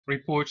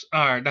Reports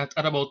are that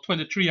at about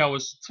 23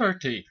 hours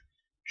 30,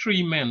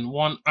 three men,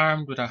 one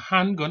armed with a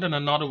handgun and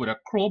another with a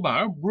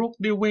crowbar, broke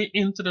their way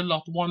into the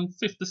lot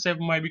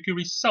 157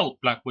 Maibikiri South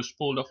Blackbush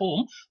Polder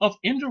home of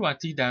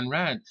Indrawati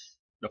Danraj.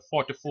 The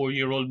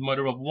 44-year-old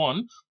mother of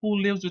one, who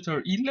lives with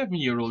her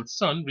 11-year-old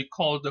son,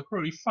 recalls the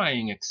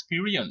horrifying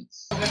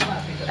experience.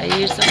 I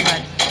hear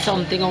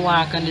something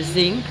walk on the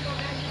zinc,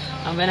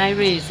 and when I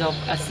raise up,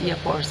 I see a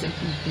person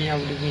peep me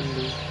out the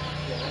window.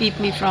 Peep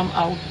me from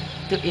out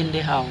to in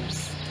the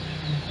house.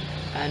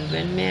 And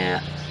when me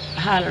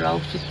holler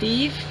out for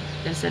thief,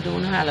 they say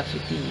don't holler for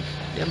thief.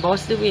 They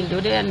bust the window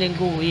there and then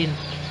go in.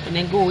 When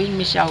they go in,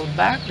 me shout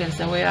back, then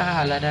say where you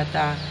holler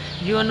that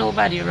you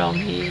nobody around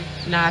here,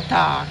 not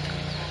talk.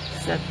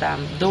 Said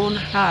don't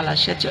holler,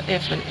 shut your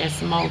F and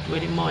S mouth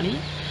with the money.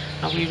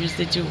 And where is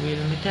the jewel?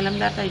 Me tell them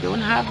that I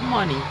don't have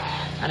money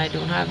and I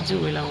don't have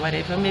jewel, and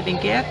whatever me been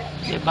get,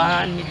 me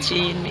band, me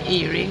chain, me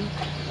earring.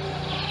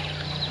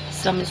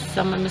 Some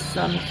of my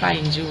son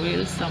find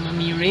jewels, some of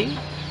me ring,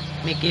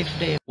 me give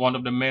them. One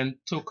of the men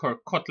took her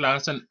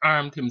cutlass and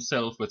armed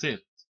himself with it.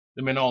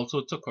 The men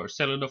also took her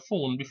cellular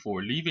phone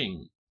before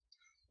leaving.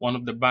 One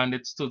of the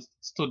bandits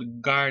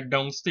stood guard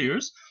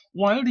downstairs,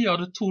 while the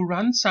other two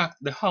ransacked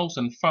the house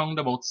and found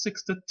about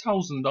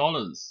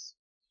 $60,000.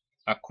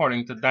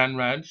 According to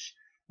Danraj,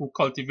 who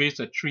cultivates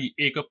a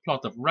 3-acre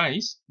plot of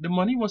rice, the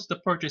money was to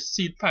purchase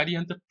seed paddy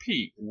and to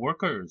pay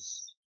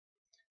workers.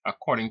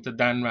 According to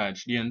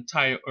Danraj, the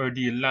entire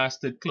ordeal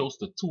lasted close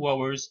to 2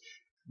 hours,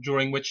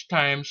 during which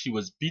time she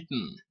was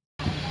beaten.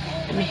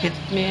 Me hit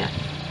me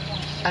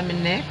on my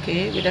neck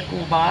with a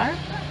crowbar.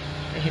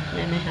 It hit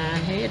me in my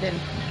hand here, then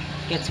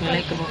gets me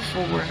like about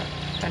four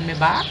on my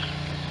back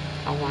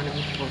and one on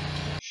my foot.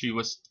 She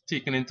was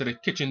taken into the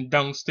kitchen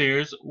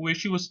downstairs, where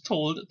she was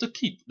told to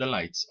keep the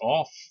lights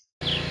off.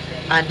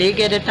 And they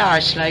get a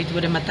torchlight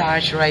with them a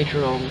torch right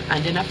wrong,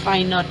 and then I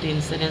find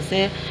nothing. So they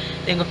say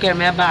they go carry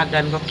me a bag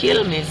and go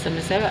kill me. So me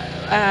say,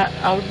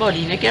 our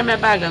body, they carry me a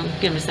bag and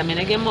kill me. So me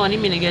no get money,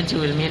 me no get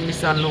jewel, me and my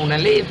son Luna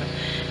live.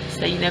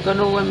 So you never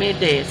know where me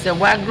there. So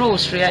what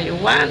grocery are you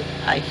want?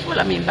 I full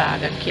of me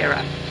bag and carry.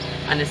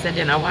 And they said,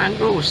 then I want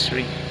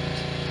grocery.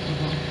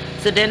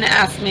 So then they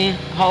asked me,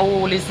 how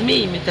old is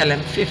me? Me tell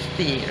them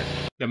 50.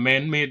 The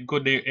men made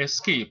good their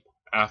escape.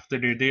 After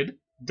they did,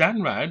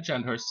 Danraj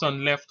and her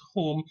son left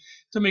home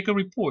to make a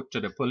report to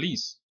the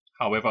police.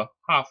 However,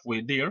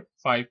 halfway there,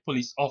 5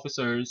 police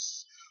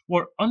officers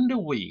were on the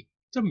way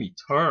to meet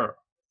her.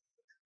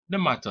 The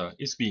matter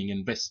is being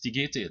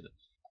investigated.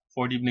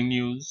 For the Evening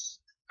News,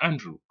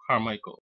 Andrew Carmichael.